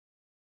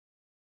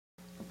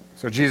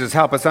So Jesus,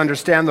 help us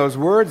understand those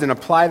words and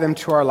apply them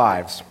to our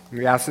lives.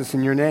 We ask this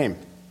in your name.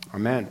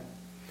 Amen.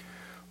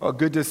 Well,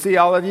 good to see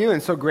all of you,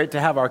 and so great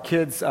to have our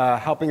kids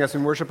helping us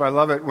in worship. I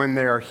love it when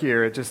they are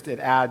here. It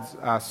adds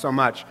so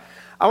much.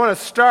 I want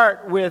to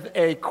start with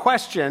a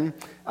question,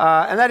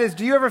 and that is,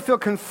 do you ever feel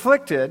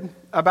conflicted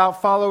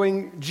about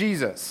following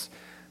Jesus?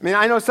 I mean,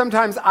 I know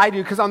sometimes I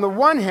do, because on the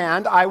one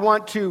hand, I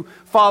want to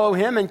follow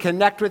him and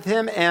connect with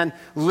him and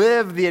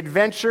live the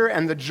adventure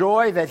and the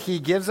joy that he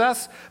gives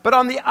us. But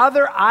on the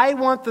other, I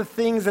want the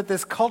things that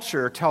this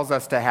culture tells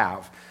us to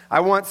have.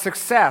 I want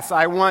success.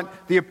 I want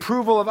the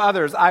approval of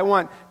others. I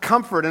want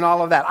comfort and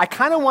all of that. I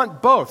kind of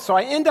want both. So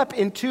I end up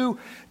in two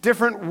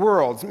different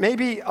worlds,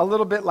 maybe a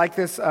little bit like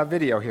this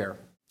video here.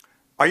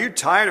 Are you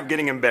tired of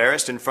getting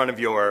embarrassed in front of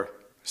your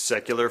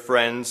secular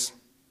friends?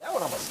 That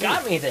one almost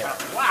got me there.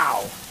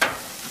 Wow.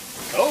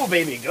 Go,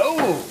 baby, go.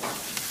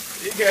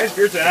 You guys,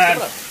 beer time.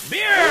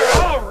 Beer,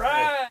 all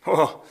right.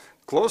 Oh,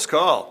 close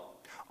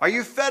call. Are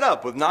you fed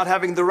up with not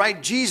having the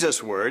right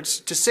Jesus words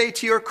to say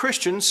to your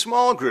Christian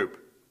small group?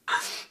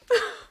 I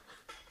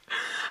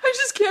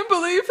just can't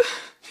believe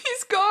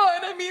he's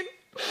gone. I mean,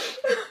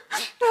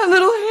 that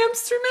little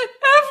hamster meant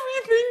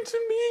everything to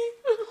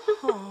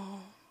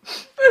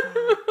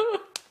me.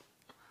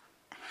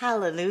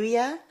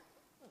 Hallelujah.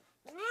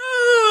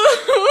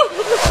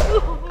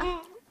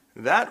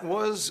 That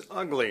was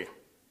ugly.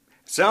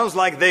 Sounds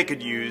like they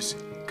could use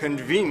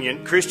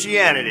convenient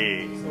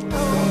Christianity.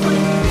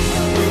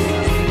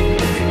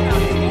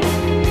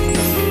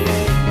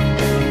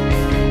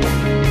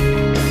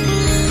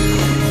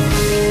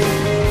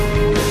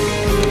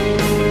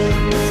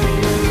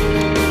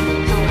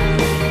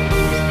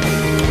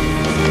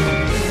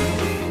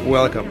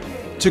 Welcome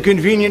to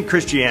Convenient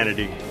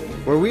Christianity,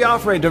 where we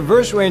offer a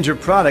diverse range of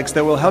products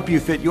that will help you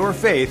fit your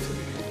faith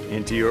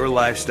into your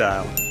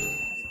lifestyle.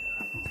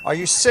 Are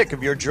you sick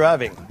of your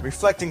driving,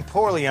 reflecting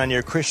poorly on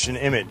your Christian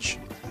image?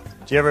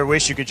 Do you ever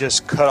wish you could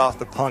just cut off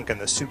the punk and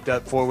the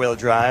souped-up four-wheel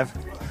drive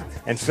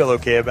and feel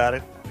okay about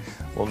it?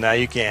 Well, now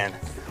you can,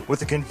 with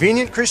the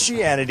Convenient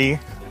Christianity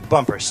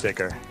bumper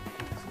sticker.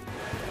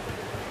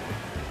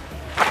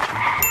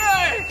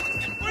 Hey!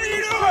 What are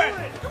you doing?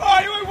 Come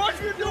on, you ain't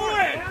what you're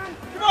doing!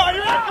 Come on,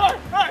 you're right!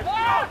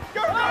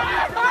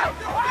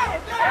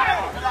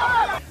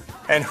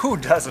 And who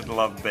doesn't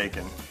love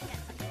bacon?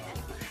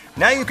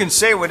 Now you can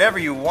say whatever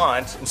you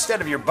want instead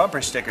of your bumper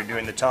sticker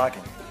doing the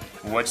talking.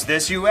 What's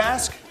this, you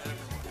ask?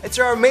 It's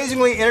our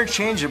amazingly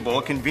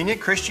interchangeable Convenient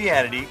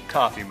Christianity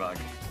coffee mug.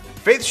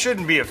 Faith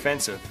shouldn't be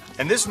offensive,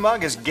 and this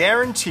mug is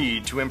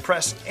guaranteed to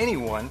impress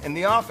anyone in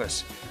the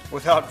office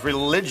without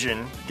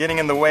religion getting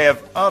in the way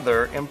of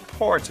other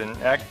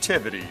important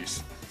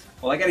activities.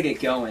 Well, I gotta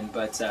get going,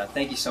 but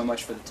thank you so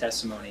much for the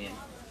testimony, and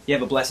you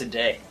have a blessed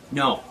day.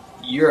 No,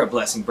 you're a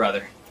blessing,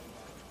 brother.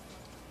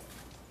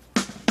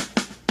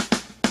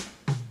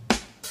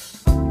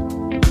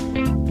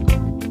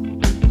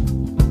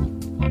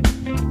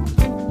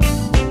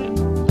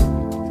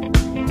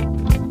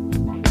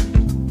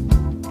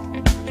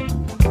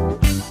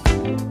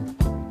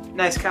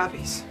 Nice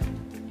copies.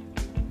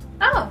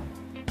 Oh,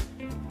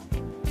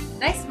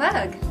 nice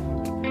mug.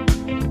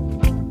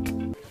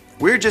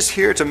 We're just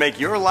here to make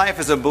your life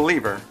as a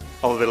believer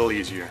a little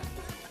easier.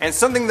 And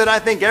something that I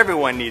think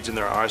everyone needs in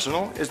their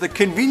arsenal is the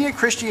Convenient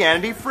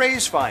Christianity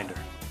Phrase Finder.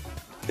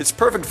 It's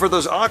perfect for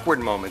those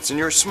awkward moments in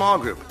your small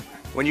group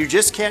when you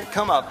just can't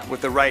come up with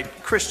the right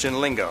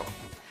Christian lingo.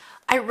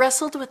 I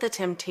wrestled with the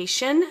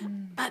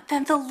temptation, but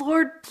then the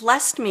Lord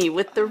blessed me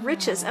with the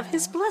riches of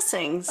his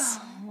blessings.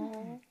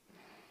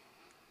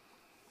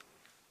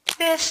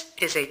 This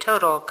is a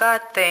total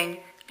God thing,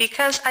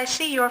 because I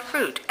see your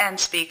fruit and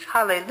speak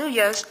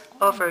hallelujahs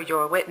over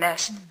your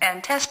witness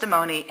and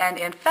testimony, and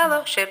in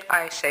fellowship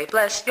I say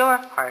bless your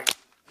heart.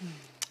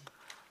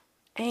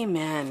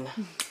 Amen.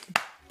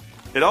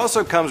 It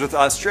also comes with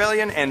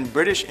Australian and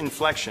British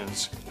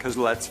inflections, because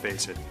let's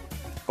face it,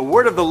 a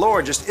word of the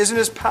Lord just isn't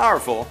as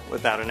powerful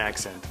without an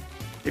accent.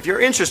 If you're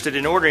interested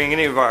in ordering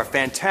any of our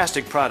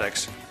fantastic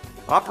products,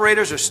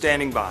 operators are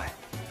standing by.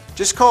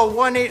 Just call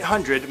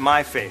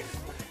 1-800-MY-FAITH.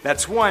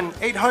 That's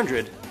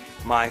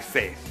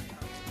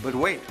 1-800-MY-FAITH. But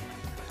wait,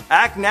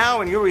 act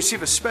now and you'll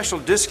receive a special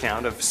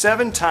discount of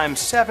 7 times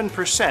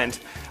 7%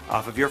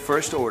 off of your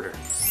first order.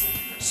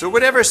 So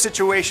whatever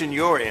situation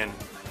you're in,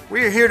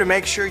 we're here to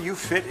make sure you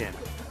fit in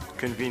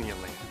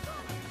conveniently.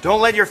 Don't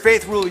let your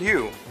faith rule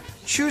you.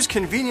 Choose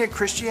Convenient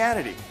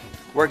Christianity,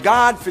 where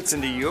God fits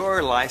into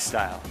your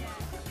lifestyle.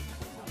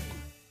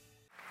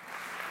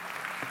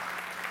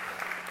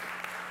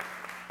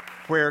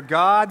 Where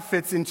God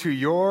fits into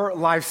your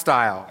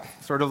lifestyle,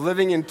 sort of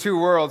living in two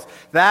worlds.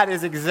 That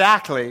is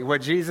exactly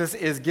what Jesus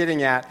is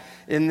getting at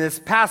in this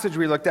passage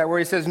we looked at, where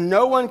he says,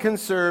 no one can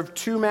serve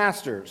two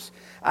masters.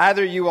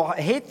 Either you will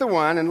hate the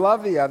one and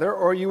love the other,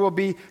 or you will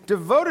be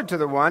devoted to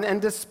the one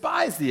and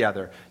despise the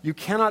other. You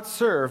cannot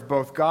serve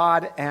both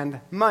God and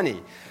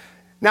money.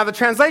 Now, the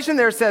translation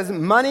there says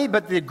money,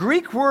 but the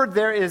Greek word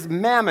there is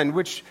mammon,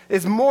 which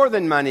is more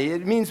than money.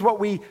 It means what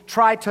we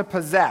try to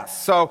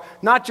possess. So,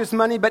 not just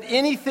money, but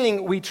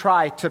anything we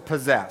try to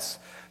possess.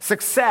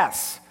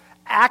 Success,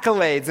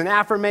 accolades and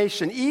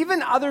affirmation,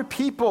 even other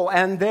people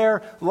and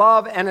their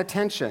love and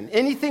attention.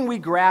 Anything we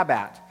grab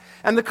at.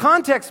 And the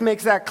context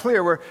makes that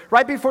clear, where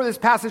right before this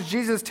passage,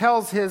 Jesus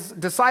tells his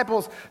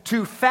disciples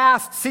to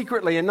fast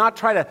secretly and not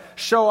try to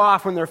show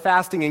off when they're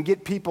fasting and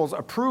get people's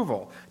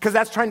approval, because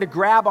that's trying to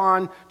grab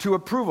on to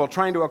approval,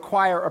 trying to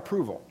acquire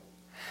approval.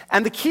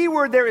 And the key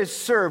word there is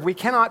serve. We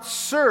cannot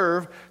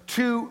serve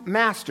two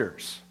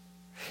masters.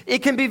 It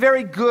can be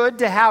very good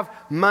to have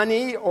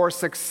money or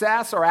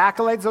success or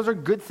accolades. Those are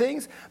good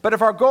things. But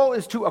if our goal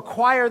is to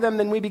acquire them,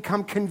 then we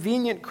become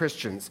convenient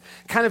Christians,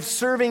 kind of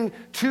serving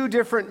two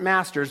different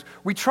masters.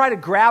 We try to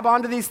grab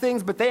onto these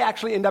things, but they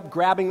actually end up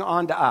grabbing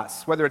onto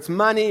us. Whether it's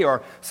money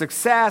or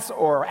success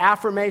or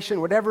affirmation,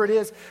 whatever it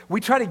is,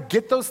 we try to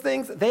get those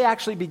things. They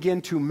actually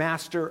begin to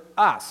master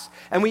us.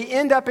 And we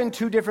end up in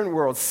two different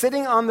worlds,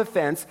 sitting on the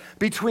fence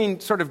between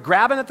sort of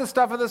grabbing at the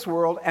stuff of this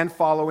world and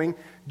following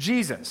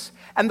Jesus.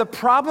 And the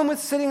problem with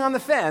sitting on the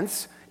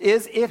fence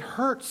is it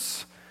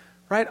hurts,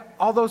 right?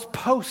 All those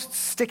posts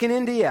sticking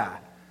into you,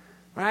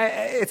 right?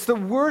 It's the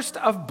worst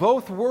of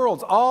both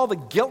worlds. All the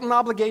guilt and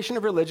obligation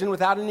of religion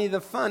without any of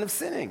the fun of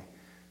sinning.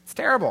 It's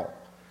terrible.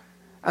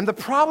 And the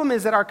problem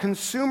is that our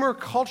consumer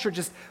culture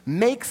just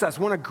makes us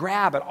want to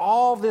grab at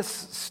all this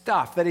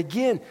stuff that,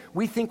 again,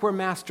 we think we're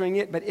mastering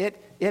it, but it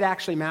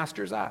actually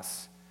masters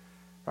us.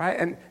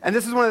 Right? And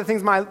this is one of the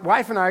things my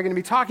wife and I are going to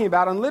be talking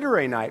about on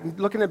Literary Night,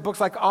 looking at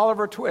books like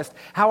Oliver Twist,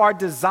 how our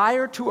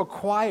desire to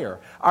acquire,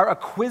 our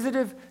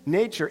acquisitive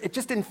nature, it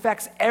just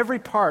infects every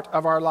part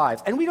of our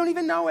lives, and we don't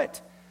even know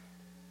it.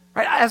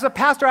 Right? As a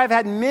pastor, I've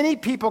had many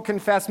people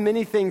confess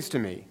many things to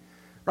me.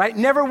 Right?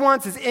 Never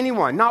once has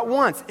anyone, not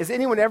once, has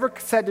anyone ever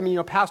said to me,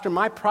 Pastor,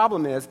 my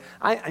problem is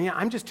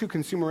I'm just too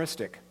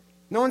consumeristic.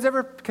 No one's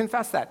ever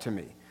confessed that to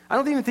me. I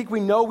don't even think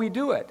we know we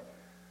do it.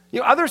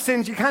 Other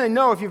sins, you kind of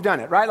know if you've done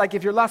it, right? Like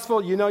if you're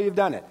lustful, you know you've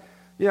done it.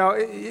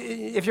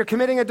 If you're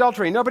committing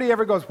adultery, nobody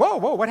ever goes, whoa,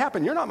 what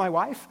happened? You're not my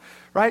wife,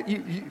 right?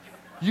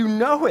 You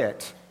know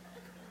it,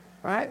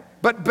 right?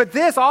 But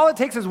this, all it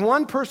takes is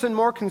one person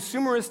more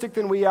consumeristic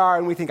than we are,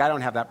 and we think, I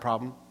don't have that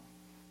problem.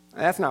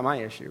 That's not my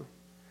issue.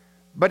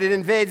 But it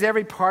invades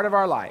every part of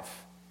our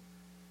life.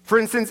 For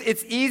instance,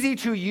 it's easy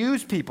to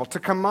use people, to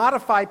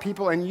commodify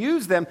people and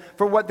use them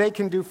for what they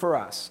can do for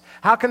us.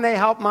 How can they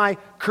help my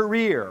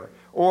career?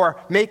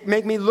 Or make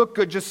me look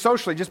good just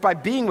socially, just by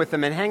being with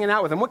them and hanging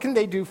out with them? What can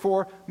they do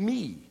for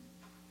me?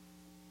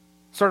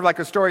 Sort of like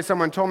a story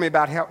someone told me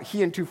about how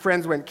he and two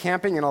friends went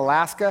camping in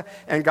Alaska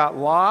and got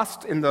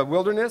lost in the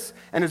wilderness,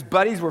 and his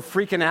buddies were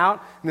freaking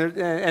out,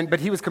 but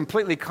he was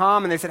completely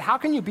calm, and they said, how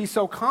can you be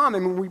so calm? I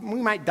mean,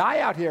 we might die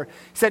out here.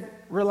 He said,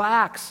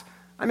 relax.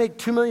 I make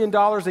 $2 million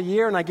a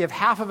year, and I give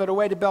half of it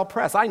away to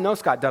BELPRES. I know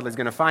Scott Dudley's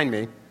going to find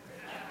me.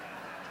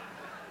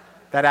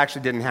 That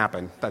actually didn't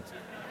happen. That's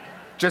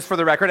just for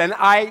the record, and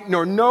I,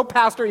 nor no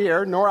pastor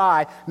here, nor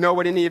I, know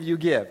what any of you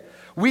give.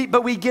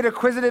 But we get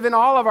acquisitive in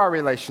all of our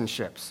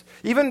relationships.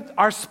 Even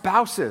our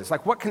spouses,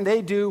 like what can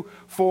they do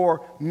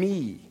for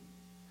me?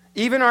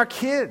 Even our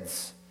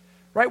kids,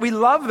 right? We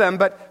love them,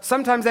 but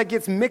sometimes that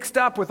gets mixed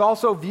up with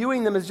also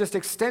viewing them as just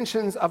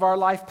extensions of our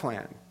life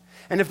plan.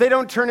 And if they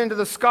don't turn into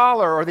the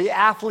scholar or the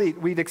athlete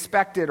we'd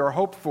expected or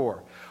hoped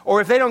for,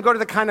 or if they don't go to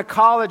the kind of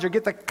college or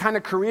get the kind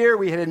of career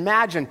we had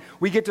imagined,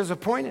 we get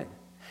disappointed.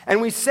 And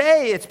we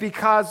say it's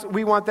because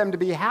we want them to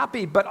be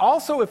happy, but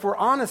also, if we're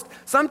honest,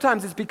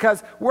 sometimes it's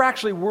because we're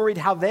actually worried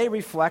how they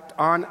reflect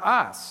on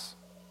us.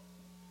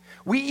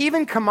 We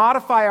even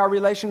commodify our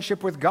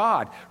relationship with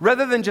God.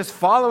 Rather than just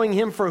following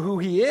Him for who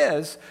He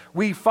is,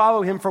 we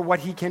follow Him for what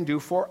He can do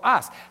for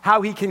us,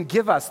 how He can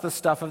give us the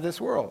stuff of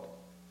this world.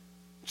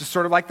 Just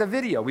sort of like the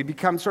video. We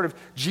become sort of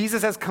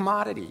Jesus as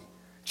commodity.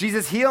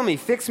 Jesus, heal me,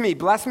 fix me,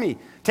 bless me,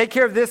 take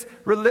care of this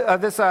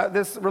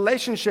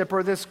relationship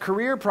or this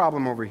career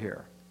problem over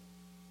here.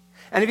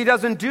 And if He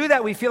doesn't do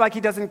that, we feel like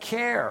He doesn't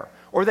care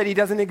or that He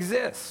doesn't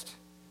exist.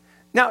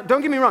 Now,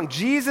 don't get me wrong.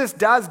 Jesus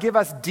does give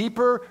us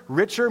deeper,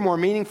 richer, more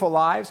meaningful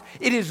lives.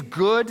 It is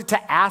good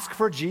to ask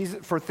for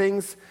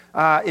things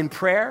in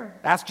prayer.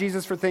 Ask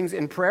Jesus for things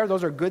in prayer.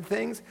 Those are good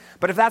things.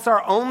 But if that's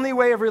our only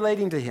way of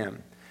relating to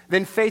Him,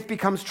 then faith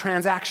becomes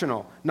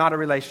transactional, not a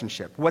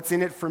relationship. What's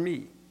in it for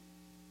me?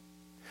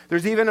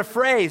 There's even a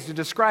phrase to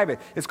describe it.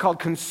 It's called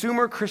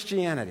consumer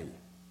Christianity.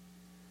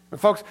 When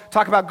folks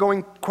talk about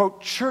going,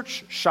 quote,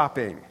 church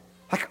shopping,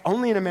 like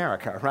only in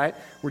America, right?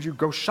 Would you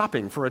go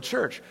shopping for a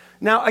church?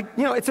 Now,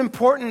 it's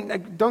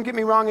important, don't get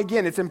me wrong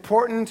again, it's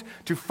important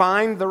to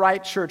find the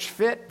right church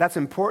fit. That's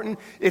important.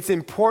 It's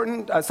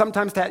important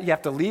sometimes you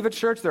have to leave a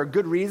church. There are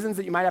good reasons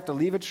that you might have to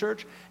leave a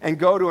church and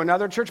go to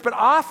another church. But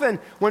often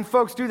when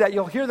folks do that,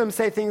 you'll hear them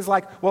say things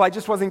like, well, I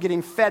just wasn't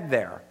getting fed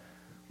there,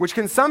 which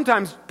can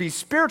sometimes be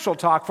spiritual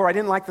talk for I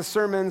didn't like the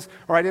sermons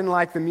or I didn't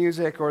like the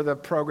music or the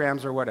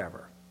programs or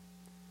whatever.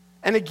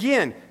 And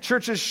again,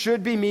 churches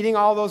should be meeting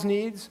all those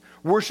needs.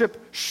 Worship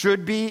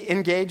should be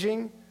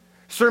engaging.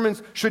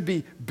 Sermons should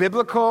be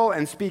biblical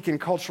and speak in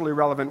culturally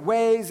relevant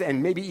ways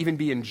and maybe even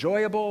be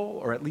enjoyable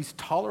or at least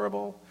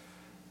tolerable.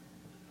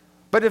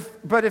 But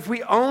if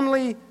we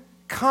only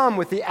come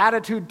with the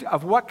attitude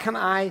of what can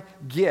I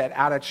get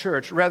out of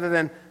church rather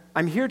than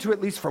I'm here to at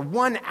least for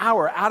 1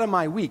 hour out of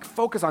my week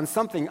focus on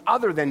something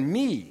other than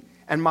me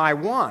and my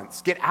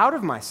wants, get out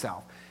of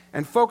myself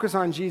and focus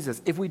on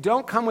Jesus. If we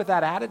don't come with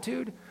that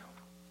attitude,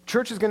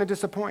 church is going to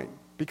disappoint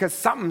because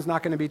something's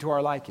not going to be to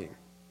our liking.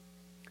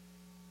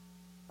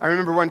 I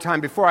remember one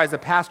time before I was a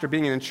pastor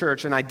being in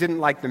church and I didn't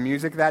like the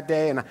music that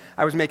day and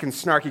I was making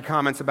snarky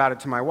comments about it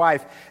to my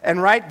wife.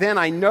 And right then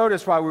I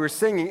noticed while we were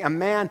singing a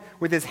man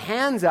with his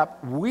hands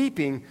up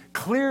weeping,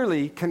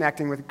 clearly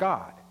connecting with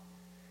God.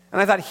 And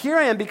I thought, here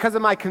I am because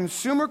of my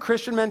consumer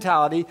Christian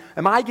mentality.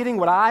 Am I getting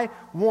what I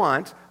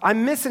want?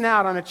 I'm missing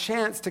out on a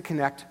chance to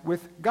connect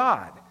with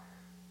God.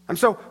 I'm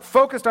so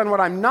focused on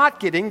what I'm not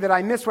getting that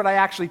I miss what I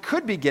actually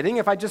could be getting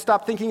if I just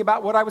stopped thinking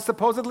about what I was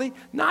supposedly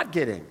not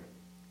getting.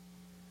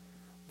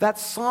 That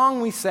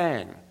song we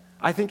sang,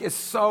 I think is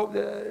so,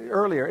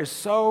 earlier, is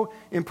so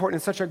important.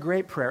 It's such a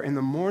great prayer. In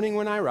the morning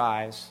when I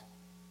rise,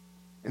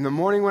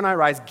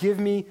 give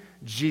me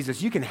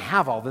Jesus. You can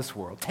have all this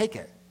world. Take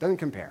it. Doesn't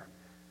compare.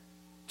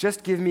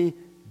 Just give me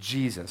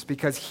Jesus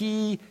because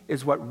he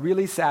is what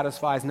really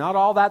satisfies, not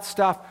all that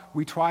stuff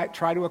we try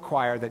to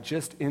acquire that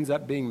just ends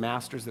up being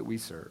masters that we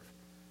serve.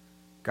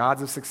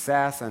 Gods of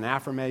success and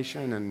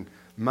affirmation and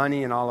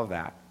money and all of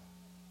that.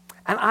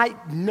 And I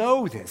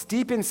know this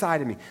deep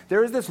inside of me.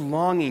 There is this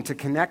longing to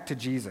connect to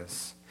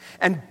Jesus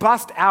and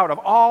bust out of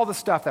all the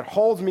stuff that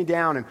holds me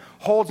down and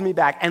holds me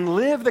back and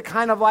live the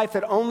kind of life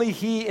that only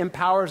he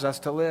empowers us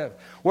to live,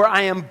 where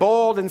I am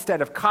bold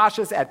instead of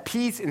cautious, at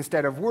peace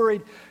instead of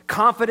worried,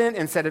 confident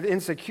instead of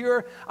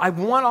insecure. I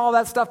want all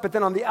that stuff, but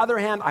then on the other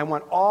hand, I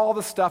want all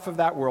the stuff of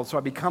that world, so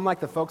I become like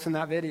the folks in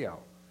that video.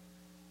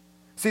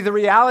 See, the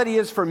reality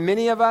is for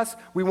many of us,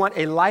 we want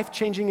a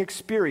life-changing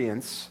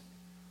experience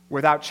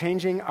without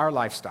changing our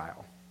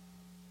lifestyle.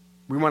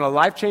 We want a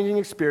life-changing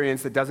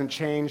experience that doesn't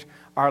change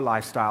our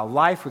lifestyle.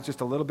 Life with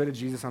just a little bit of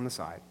Jesus on the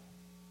side.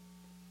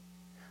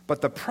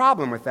 But the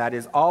problem with that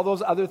is all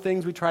those other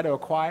things we try to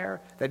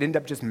acquire that end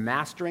up just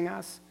mastering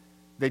us,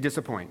 they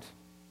disappoint.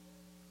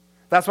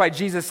 That's why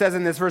Jesus says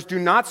in this verse, do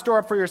not store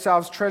up for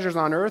yourselves treasures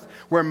on earth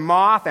where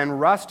moth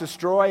and rust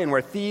destroy and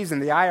where thieves and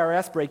the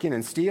IRS break in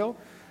and steal.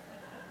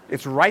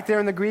 It's right there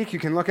in the Greek. You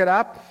can look it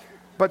up.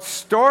 But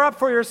store up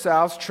for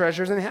yourselves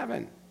treasures in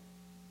heaven.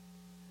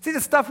 See, the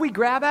stuff we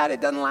grab at,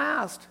 it doesn't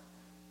last.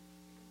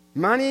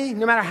 Money,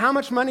 no matter how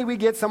much money we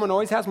get, someone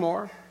always has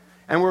more.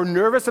 And we're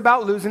nervous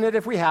about losing it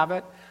if we have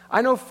it.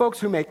 I know folks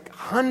who make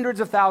hundreds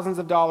of thousands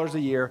of dollars a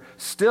year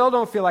still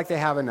don't feel like they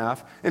have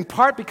enough, in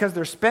part because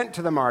they're spent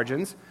to the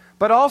margins,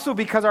 but also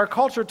because our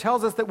culture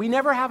tells us that we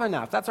never have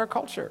enough. That's our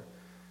culture.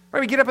 Right?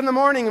 We get up in the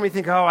morning and we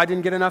think, oh, I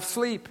didn't get enough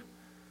sleep.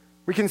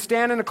 We can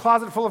stand in a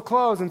closet full of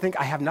clothes and think,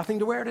 I have nothing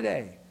to wear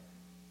today.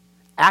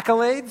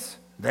 Accolades,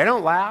 they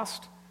don't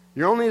last.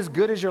 You're only as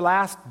good as your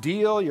last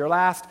deal, your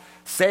last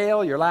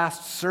sale, your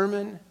last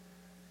sermon.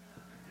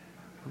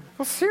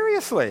 Well,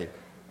 seriously.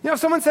 If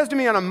someone says to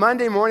me on a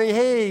Monday morning,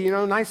 hey,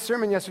 nice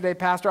sermon yesterday,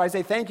 Pastor, I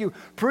say thank you.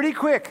 Pretty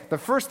quick, the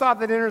first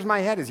thought that enters my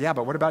head is, yeah,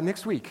 but what about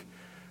next week?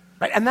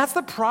 Right? And that's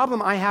the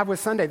problem I have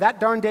with Sunday. That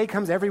darn day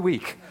comes every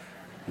week.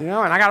 And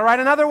I got to write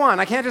another one.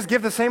 I can't just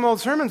give the same old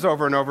sermons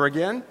over and over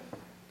again.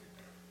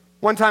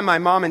 One time my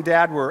mom and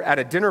dad were at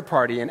a dinner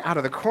party, and out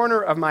of the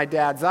corner of my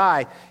dad's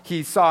eye,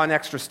 he saw an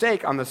extra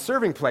steak on the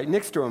serving plate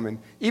next to him. And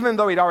even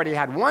though he'd already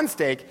had one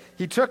steak,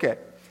 he took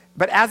it.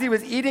 But as he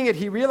was eating it,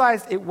 he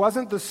realized it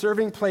wasn't the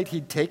serving plate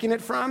he'd taken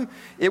it from.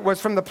 It was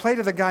from the plate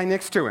of the guy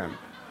next to him,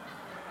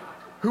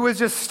 who was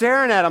just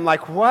staring at him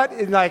like,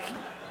 what? Like,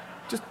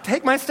 just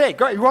take my steak.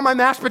 Go, you want my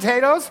mashed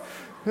potatoes?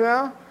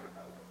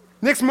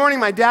 Next morning,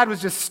 my dad was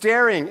just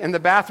staring in the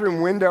bathroom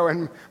window,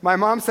 and my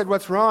mom said,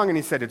 what's wrong? And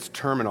he said, it's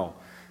terminal.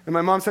 And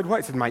my mom said,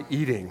 what? He said, my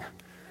eating.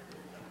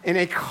 In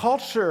a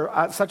culture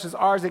such as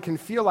ours, it can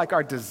feel like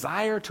our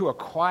desire to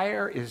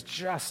acquire is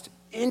just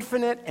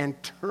infinite and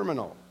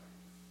terminal.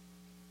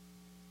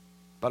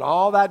 But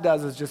all that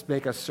does is just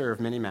make us serve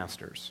many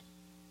masters.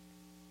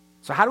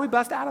 So how do we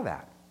bust out of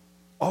that?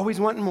 Always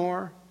wanting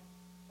more,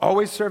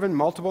 always serving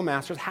multiple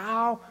masters.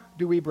 How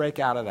do we break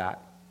out of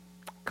that?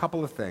 A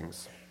couple of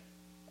things.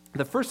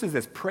 The first is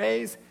this: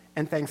 praise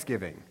and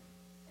thanksgiving.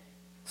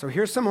 So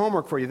here's some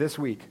homework for you this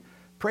week.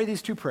 Pray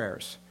these two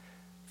prayers.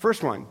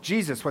 First one,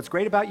 Jesus, what's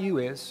great about you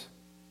is...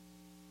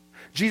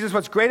 Jesus,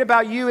 what's great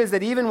about you is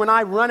that even when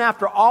I run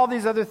after all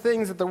these other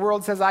things that the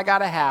world says I got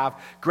to have,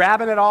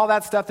 grabbing at all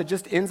that stuff that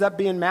just ends up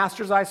being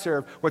masters I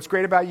serve, what's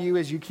great about you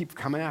is you keep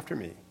coming after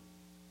me.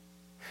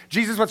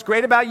 Jesus, what's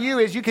great about you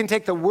is you can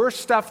take the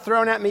worst stuff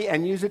thrown at me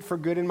and use it for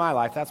good in my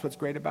life. That's what's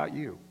great about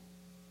you.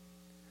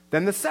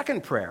 Then the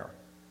second prayer,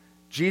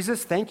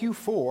 Jesus, thank you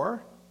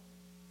for,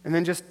 and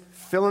then just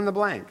fill in the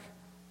blank.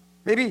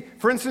 Maybe,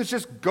 for instance,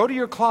 just go to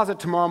your closet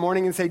tomorrow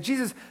morning and say,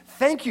 Jesus,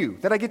 thank you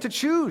that I get to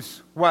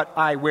choose what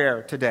I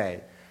wear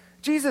today.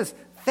 Jesus,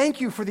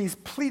 thank you for these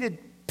pleated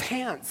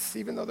pants,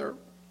 even though they're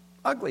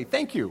ugly.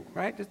 Thank you,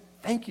 right? Just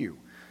thank you.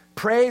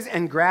 Praise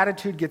and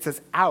gratitude gets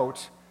us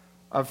out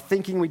of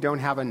thinking we don't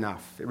have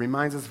enough. It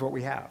reminds us of what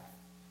we have.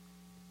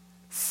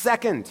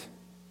 Second,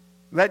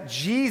 let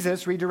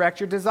Jesus redirect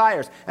your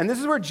desires. And this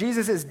is where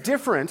Jesus is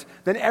different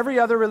than every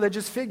other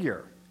religious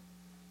figure.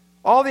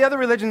 All the other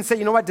religions say,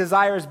 you know what,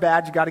 desire is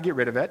bad, you got to get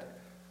rid of it.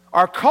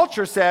 Our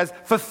culture says,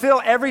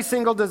 fulfill every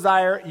single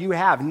desire you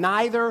have.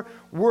 Neither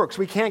works.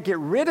 We can't get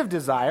rid of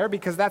desire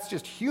because that's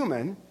just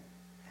human.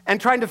 And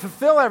trying to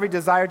fulfill every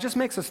desire just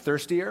makes us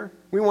thirstier.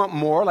 We want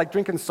more, like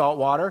drinking salt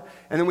water,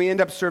 and then we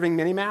end up serving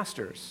many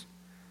masters.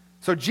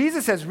 So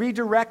Jesus says,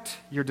 redirect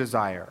your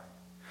desire.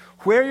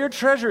 Where your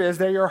treasure is,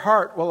 there your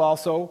heart will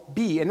also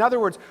be. In other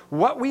words,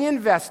 what we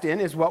invest in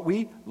is what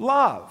we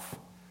love.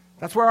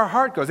 That's where our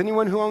heart goes.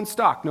 Anyone who owns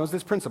stock knows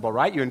this principle,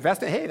 right? You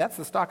invest in, hey, that's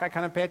the stock I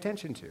kind of pay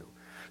attention to.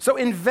 So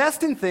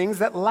invest in things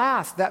that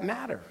last, that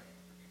matter.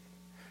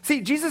 See,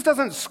 Jesus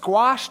doesn't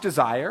squash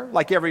desire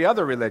like every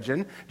other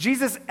religion.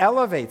 Jesus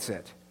elevates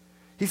it.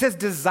 He says,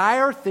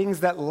 desire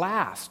things that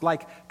last,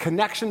 like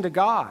connection to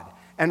God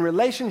and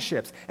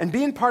relationships and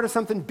being part of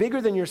something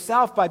bigger than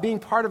yourself by being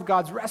part of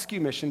God's rescue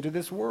mission to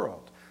this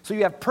world. So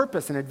you have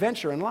purpose and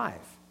adventure in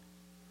life.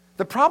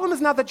 The problem is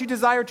not that you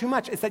desire too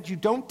much, it's that you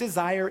don't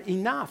desire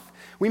enough.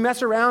 We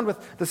mess around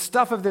with the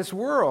stuff of this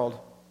world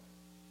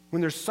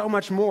when there's so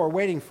much more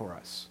waiting for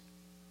us.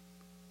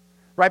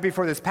 Right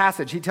before this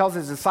passage, he tells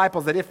his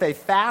disciples that if they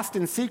fast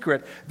in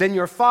secret, then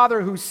your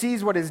Father who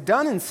sees what is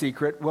done in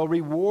secret will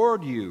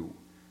reward you.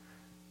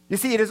 You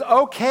see, it is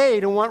okay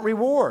to want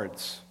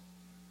rewards.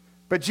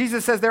 But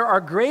Jesus says there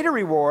are greater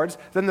rewards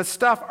than the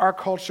stuff our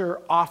culture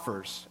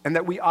offers and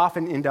that we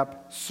often end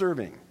up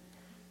serving.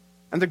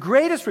 And the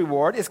greatest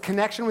reward is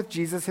connection with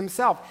Jesus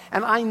himself.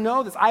 And I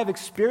know this. I have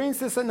experienced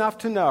this enough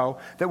to know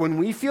that when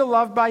we feel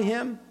loved by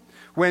him,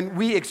 when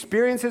we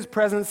experience his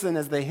presence, and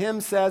as the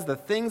hymn says, the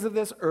things of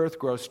this earth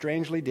grow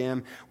strangely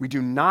dim, we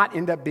do not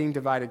end up being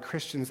divided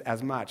Christians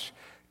as much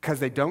because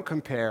they don't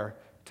compare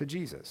to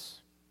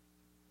Jesus.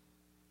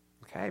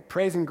 Okay,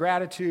 praise and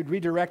gratitude,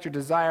 redirect your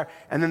desire.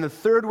 And then the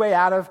third way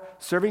out of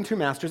serving two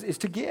masters is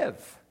to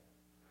give.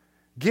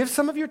 Give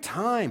some of your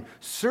time.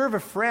 Serve a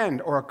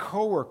friend or a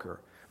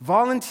coworker.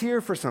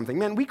 Volunteer for something.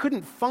 Man, we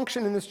couldn't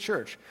function in this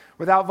church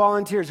without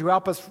volunteers who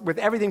help us with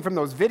everything from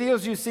those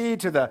videos you see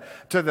to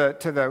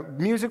the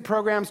music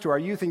programs to our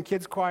youth and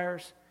kids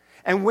choirs.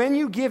 And when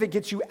you give, it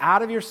gets you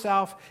out of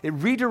yourself. It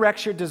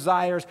redirects your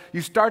desires.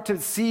 You start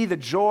to see the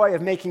joy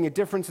of making a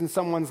difference in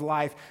someone's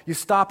life. You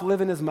stop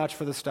living as much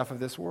for the stuff of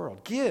this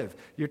world. Give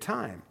your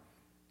time.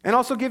 And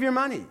also give your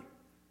money.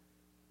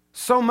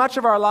 So much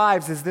of our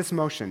lives is this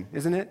motion,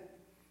 isn't it?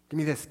 Give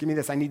me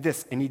this, I need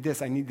this, I need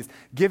this, I need this.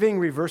 Giving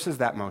reverses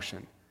that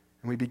motion.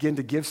 And we begin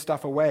to give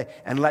stuff away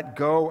and let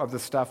go of the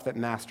stuff that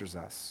masters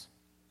us.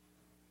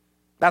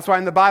 That's why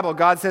in the Bible,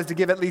 God says to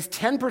give at least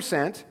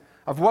 10%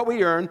 of what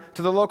we earn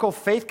to the local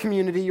faith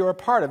community you're a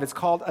part of. It's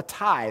called a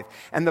tithe.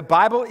 And the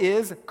Bible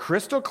is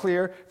crystal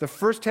clear. The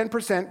first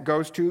 10%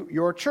 goes to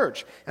your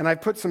church. And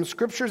I've put some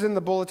scriptures in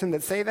the bulletin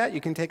that say that.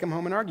 You can take them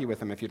home and argue with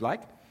them if you'd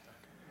like.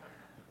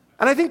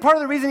 And I think part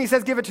of the reason he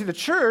says give it to the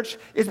church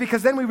is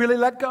because then we really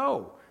let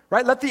go.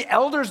 Right? Let the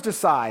elders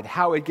decide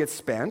how it gets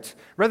spent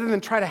rather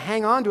than try to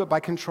hang on to it by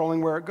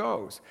controlling where it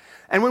goes.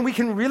 And when we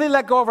can really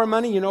let go of our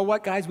money, you know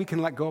what, guys? We can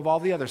let go of all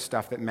the other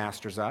stuff that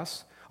masters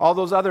us, all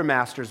those other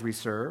masters we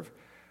serve.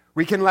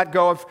 We can let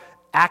go of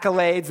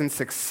accolades and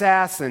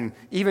success and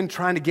even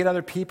trying to get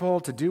other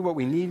people to do what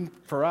we need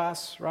for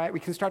us, right?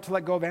 We can start to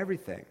let go of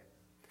everything.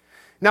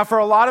 Now, for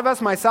a lot of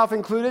us, myself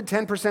included,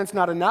 10% is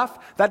not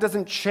enough. That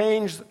doesn't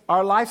change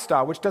our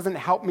lifestyle, which doesn't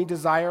help me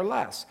desire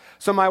less.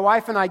 So my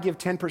wife and I give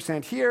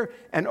 10% here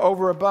and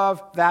over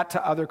above that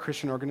to other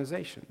Christian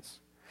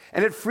organizations.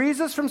 And it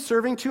frees us from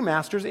serving two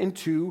masters in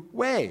two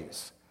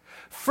ways.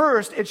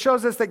 First, it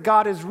shows us that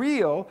God is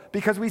real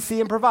because we see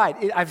him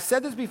provide. I've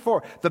said this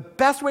before. The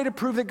best way to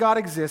prove that God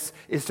exists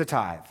is to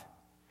tithe.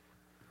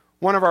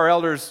 One of our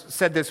elders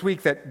said this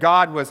week that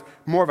God was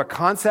more of a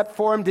concept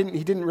for him.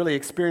 He didn't really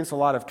experience a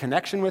lot of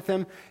connection with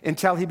him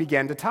until he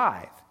began to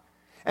tithe.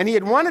 And he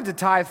had wanted to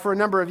tithe for a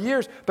number of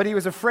years, but he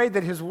was afraid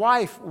that his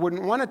wife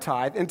wouldn't want to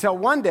tithe until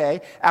one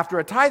day, after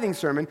a tithing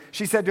sermon,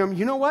 she said to him,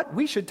 you know what?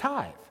 We should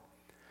tithe.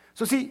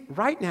 So see,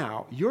 right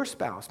now, your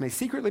spouse may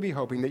secretly be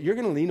hoping that you're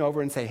going to lean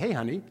over and say, hey,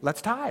 honey,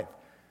 let's tithe.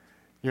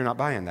 You're not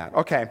buying that.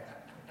 Okay.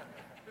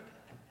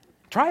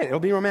 Try it. It'll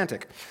be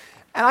romantic.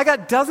 And I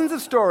got dozens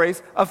of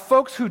stories of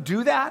folks who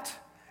do that,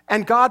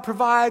 and God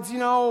provides,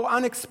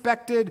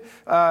 unexpected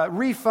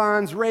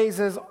refunds,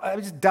 raises,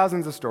 just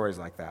dozens of stories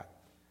like that.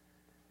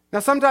 Now,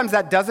 sometimes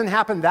that doesn't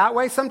happen that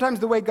way. Sometimes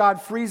the way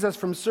God frees us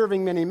from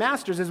serving many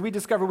masters is we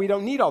discover we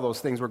don't need all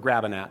those things we're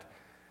grabbing at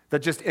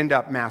that just end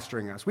up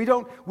mastering us.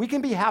 We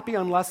can be happy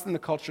on less than the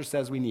culture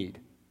says we need.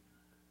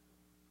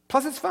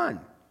 Plus, it's fun,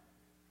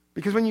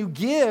 because when you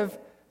give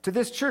to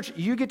this church,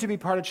 you get to be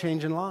part of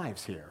changing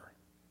lives here.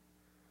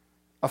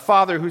 A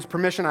father whose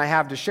permission I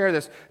have to share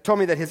this told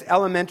me that his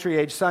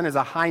elementary-age son is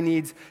a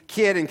high-needs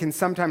kid and can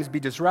sometimes be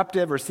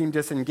disruptive or seem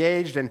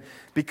disengaged. And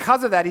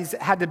because of that, he's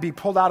had to be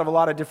pulled out of a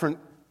lot of different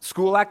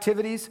school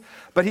activities,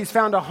 but he's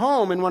found a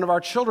home in one of our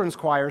children's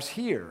choirs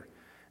here.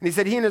 And he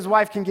said he and his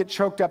wife can get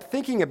choked up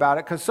thinking about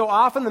it because so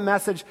often the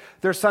message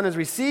their son has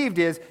received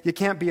is, you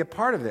can't be a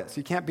part of this,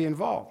 you can't be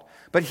involved.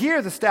 But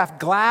here the staff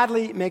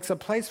gladly makes a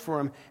place for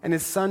him, and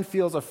his son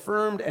feels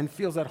affirmed and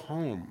feels at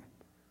home.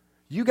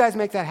 You guys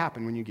make that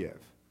happen when you give.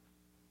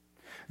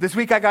 This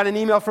week I got an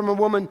email from a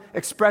woman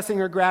expressing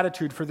her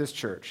gratitude for this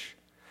church.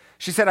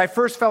 She said, I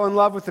first fell in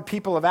love with the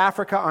people of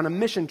Africa on a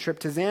mission trip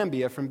to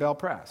Zambia from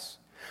BELPRES.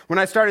 When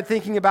I started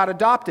thinking about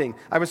adopting,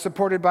 I was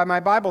supported by my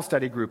Bible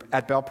study group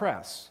at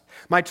BELPRES.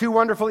 My 2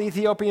 wonderful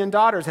Ethiopian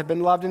daughters have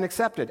been loved and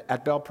accepted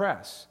at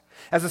BELPRES.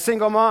 As a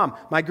single mom,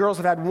 my girls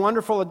have had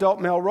wonderful adult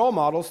male role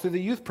models through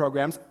the youth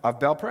programs of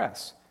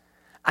BELPRES.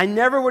 I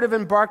never would have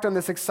embarked on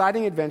this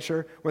exciting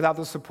adventure without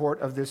the support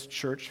of this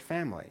church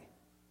family.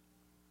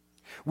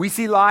 We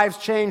see lives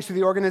change through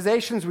the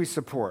organizations we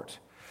support.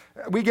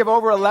 We give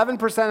over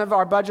 11% of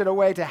our budget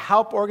away to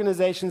help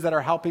organizations that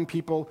are helping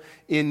people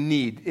in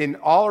need, in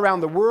all around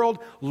the world,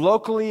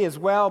 locally as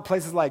well,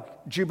 places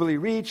like Jubilee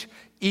Reach,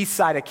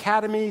 Eastside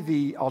Academy,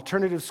 the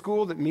alternative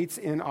school that meets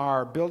in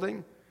our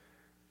building.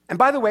 And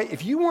by the way,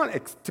 if you want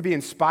to be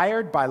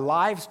inspired by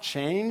lives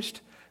changed,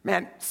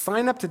 man,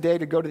 sign up today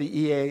to go to the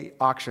EA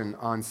auction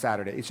on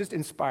Saturday. It's just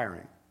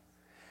inspiring.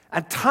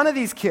 A ton of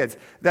these kids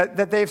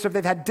that they've served,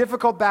 they've had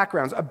difficult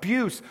backgrounds,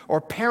 abuse, or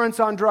parents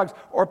on drugs,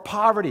 or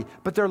poverty,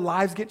 but their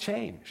lives get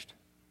changed.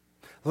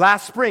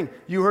 Last spring,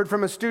 you heard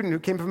from a student who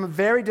came from a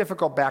very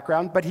difficult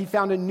background, but he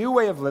found a new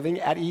way of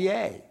living at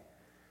EA.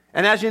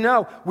 And as you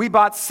know, we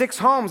bought 6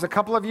 homes a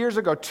couple of years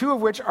ago, 2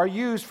 of which are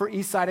used for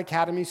Eastside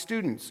Academy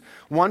students.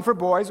 1 for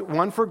boys,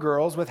 1 for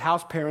girls, with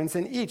house parents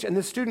in each. And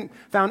the student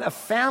found a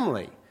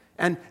family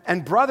and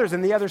brothers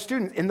and the other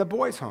students in the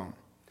boys' home.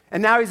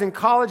 And now he's in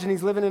college and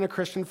he's living in a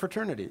Christian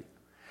fraternity.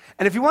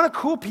 And if you want a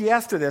cool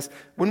PS to this,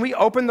 when we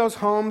opened those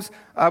homes,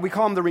 we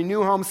call them the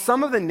Renew homes,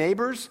 some of the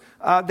neighbors,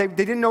 they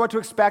didn't know what to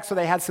expect, so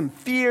they had some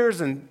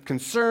fears and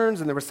concerns,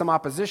 and there was some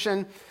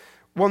opposition.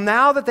 Well,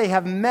 now that they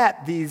have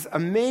met these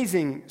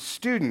amazing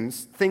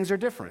students, things are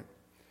different.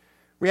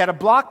 We had a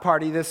block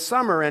party this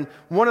summer, and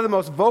one of the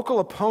most vocal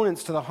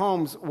opponents to the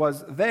homes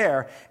was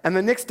there. And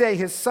the next day,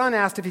 his son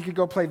asked if he could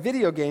go play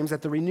video games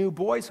at the Renew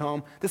boys'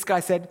 home. This guy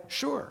said,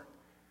 sure.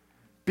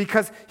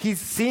 Because he's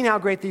seen how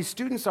great these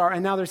students are,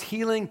 and now there's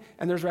healing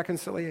and there's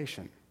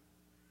reconciliation.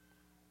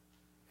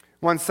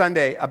 One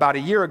Sunday, about a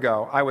year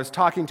ago, I was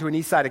talking to an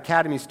Eastside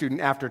Academy student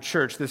after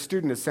church. This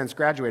student has since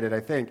graduated,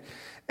 I think.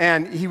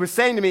 And he was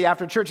saying to me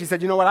after church, he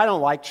said, you know what, I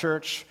don't like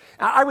church.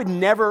 I would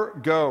never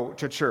go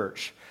to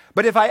church.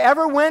 But if I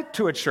ever went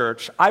to a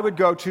church, I would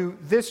go to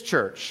this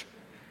church.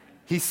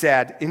 He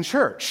said, in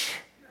church.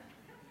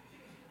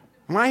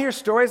 When I hear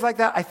stories like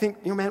that, I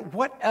think, man,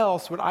 what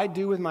else would I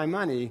do with my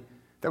money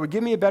that would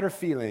give me a better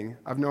feeling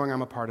of knowing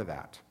I'm a part of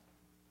that?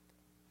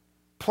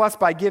 Plus,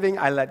 by giving,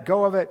 I let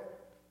go of it,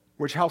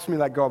 which helps me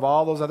let go of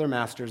all those other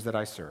masters that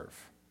I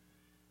serve.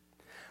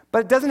 But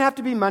it doesn't have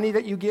to be money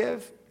that you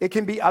give. It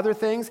can be other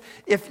things.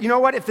 If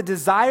the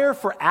desire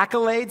for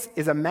accolades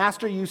is a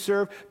master you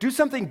serve, do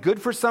something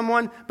good for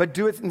someone, but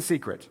do it in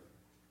secret.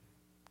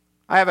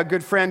 I have a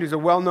good friend who's a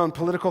well-known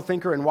political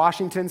thinker in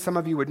Washington. Some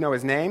of you would know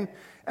his name.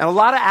 And a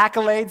lot of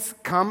accolades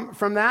come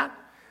from that.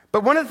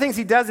 But one of the things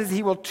he does is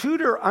he will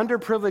tutor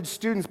underprivileged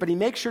students, but he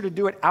makes sure to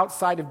do it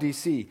outside of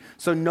D.C.,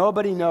 so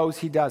nobody knows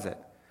he does it.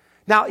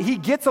 Now, he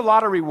gets a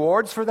lot of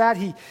rewards for that.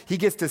 He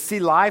gets to see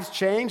lives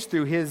change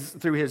through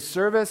his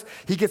service.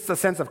 He gets the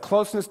sense of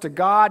closeness to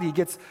God. He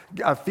gets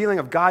a feeling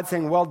of God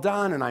saying, well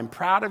done, and I'm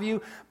proud of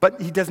you. But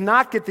he does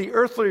not get the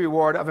earthly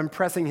reward of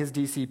impressing his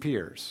D.C.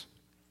 peers.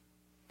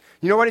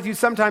 You know what? If you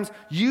sometimes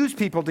use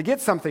people to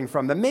get something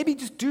from them, maybe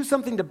just do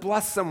something to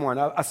bless someone,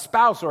 a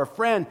spouse or a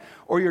friend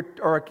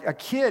or a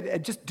kid.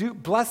 And just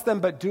bless them,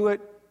 but do it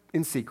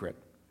in secret.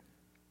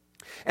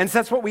 And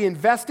since what we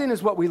invest in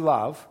is what we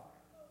love,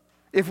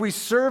 if we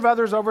serve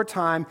others over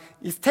time,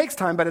 it takes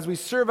time, but as we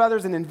serve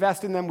others and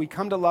invest in them, we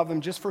come to love them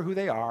just for who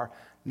they are,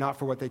 not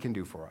for what they can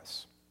do for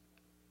us.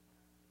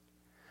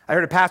 I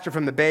heard a pastor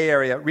from the Bay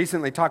Area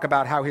recently talk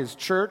about how his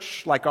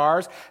church, like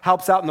ours,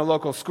 helps out in the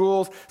local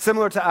schools.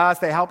 Similar to us,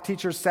 they help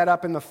teachers set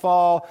up in the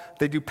fall.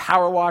 They do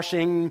power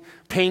washing,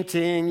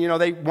 painting.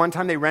 One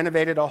time they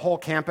renovated a whole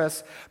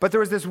campus. But there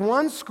was this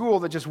one school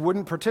that just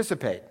wouldn't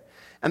participate.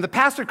 And the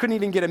pastor couldn't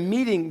even get a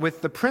meeting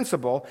with the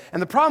principal.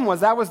 And the problem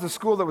was that was the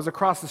school that was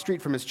across the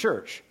street from his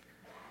church.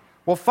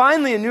 Well,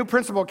 finally, a new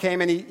principal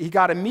came, and he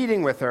got a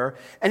meeting with her,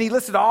 and he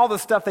listed all the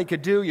stuff they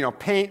could do,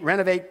 paint,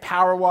 renovate,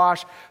 power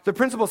wash. The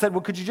principal said,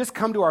 well, could you just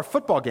come to our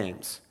football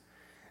games?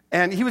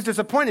 And he was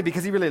disappointed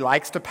because he really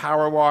likes to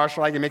power wash,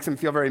 it makes him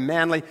feel very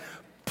manly.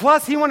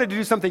 Plus, he wanted to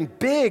do something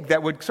big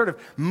that would sort of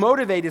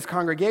motivate his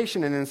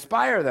congregation and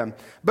inspire them.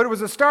 But it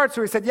was a start,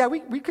 so he said, yeah,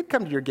 we could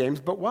come to your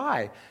games, but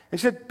why? And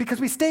she said, because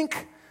we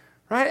stink,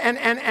 right?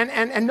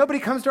 And nobody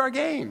comes to our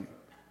game.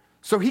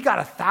 So he got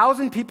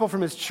 1,000 people from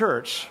his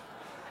church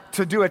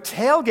to do a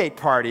tailgate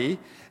party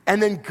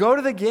and then go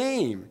to the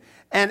game.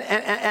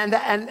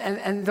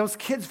 And those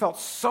kids felt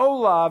so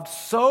loved,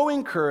 so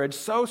encouraged,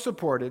 so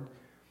supported.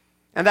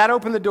 And that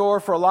opened the door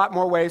for a lot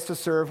more ways to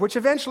serve, which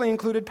eventually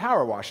included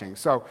power washing.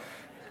 So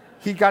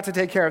he got to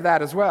take care of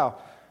that as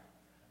well.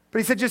 But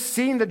he said just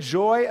seeing the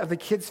joy of the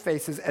kids'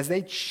 faces as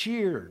they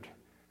cheered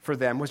for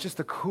them was just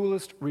the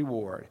coolest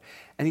reward.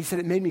 And he said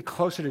it made me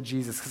closer to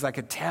Jesus because I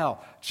could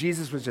tell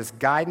Jesus was just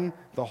guiding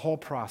the whole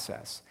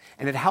process.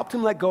 And it helped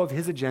him let go of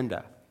his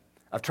agenda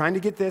of trying to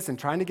get this and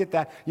trying to get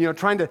that,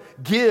 trying to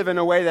give in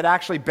a way that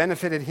actually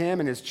benefited him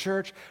and his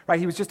church, right?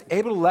 He was just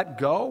able to let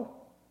go,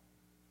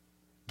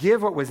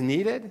 give what was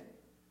needed,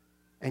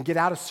 and get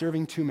out of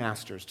serving two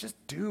masters. Just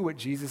do what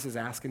Jesus is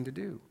asking to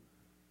do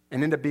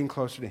and end up being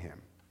closer to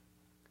him.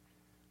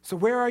 So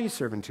where are you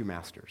serving two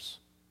masters?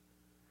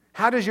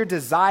 How does your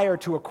desire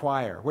to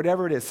acquire,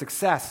 whatever it is,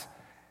 success,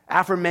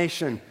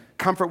 affirmation,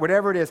 comfort,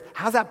 whatever it is,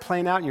 how's that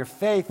playing out in your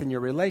faith and your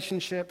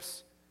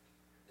relationships?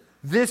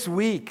 This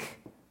week,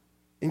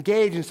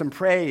 engage in some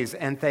praise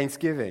and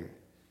thanksgiving.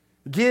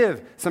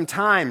 Give some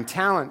time,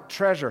 talent,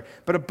 treasure,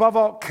 but above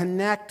all,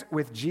 connect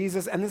with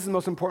Jesus. And this is the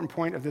most important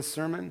point of this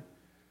sermon.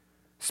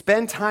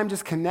 Spend time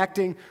just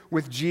connecting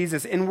with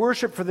Jesus. In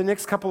worship for the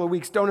next couple of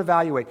weeks, don't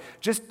evaluate.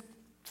 Just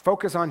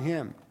focus on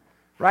him,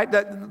 right?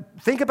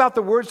 Think about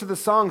the words to the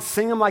song,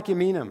 sing them like you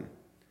mean them.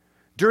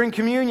 During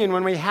communion,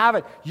 when we have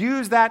it,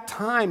 use that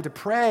time to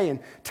pray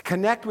and to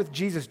connect with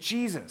Jesus.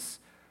 Jesus,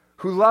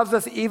 who loves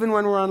us even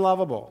when we're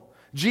unlovable.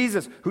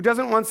 Jesus, who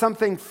doesn't want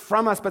something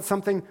from us, but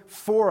something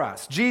for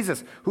us.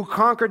 Jesus, who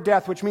conquered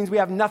death, which means we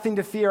have nothing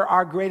to fear.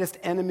 Our greatest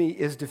enemy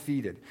is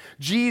defeated.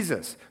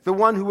 Jesus, the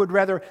one who would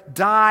rather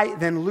die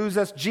than lose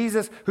us.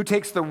 Jesus, who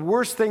takes the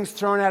worst things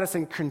thrown at us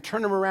and can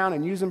turn them around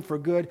and use them for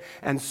good,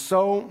 and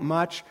so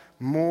much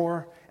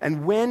more.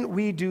 And when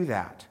we do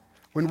that,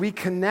 when we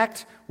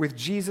connect with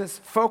Jesus,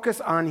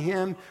 focus on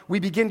him, we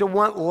begin to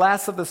want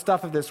less of the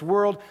stuff of this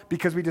world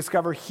because we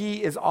discover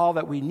he is all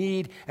that we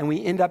need, and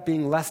we end up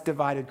being less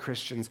divided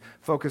Christians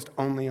focused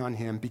only on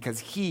him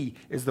because he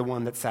is the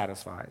one that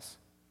satisfies.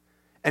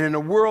 And in a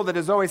world that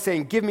is always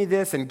saying, give me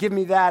this and give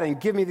me that and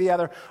give me the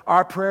other,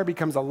 our prayer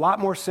becomes a lot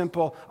more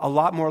simple, a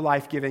lot more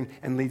life-giving,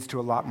 and leads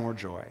to a lot more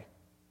joy.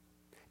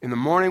 In the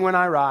morning when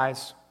I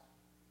rise,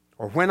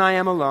 or when I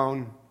am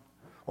alone,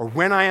 or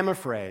when I am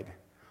afraid,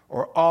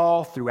 or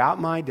all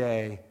throughout my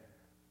day,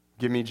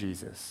 give me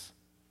Jesus.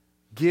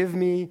 Give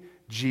me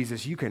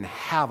Jesus. You can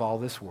have all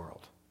this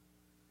world.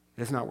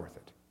 It's not worth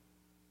it.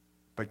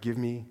 But give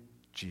me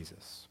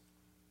Jesus.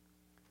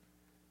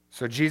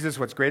 So Jesus,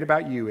 what's great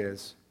about you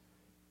is,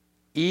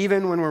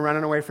 even when we're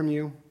running away from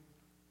you,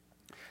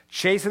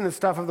 chasing the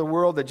stuff of the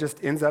world that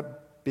just ends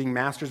up being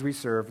masters we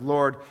serve,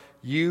 Lord,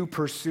 you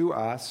pursue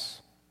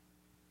us,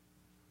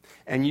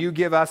 and you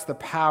give us the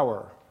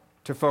power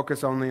to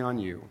focus only on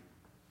you.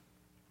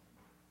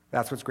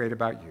 That's what's great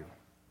about you.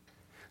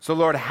 So,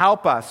 Lord,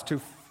 help us to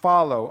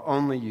follow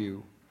only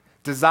you,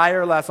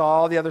 desire less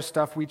all the other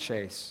stuff we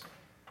chase,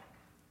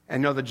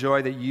 and know the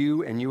joy that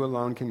you and you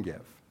alone can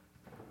give.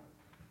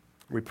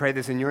 We pray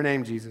this in your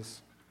name,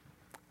 Jesus.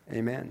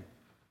 Amen.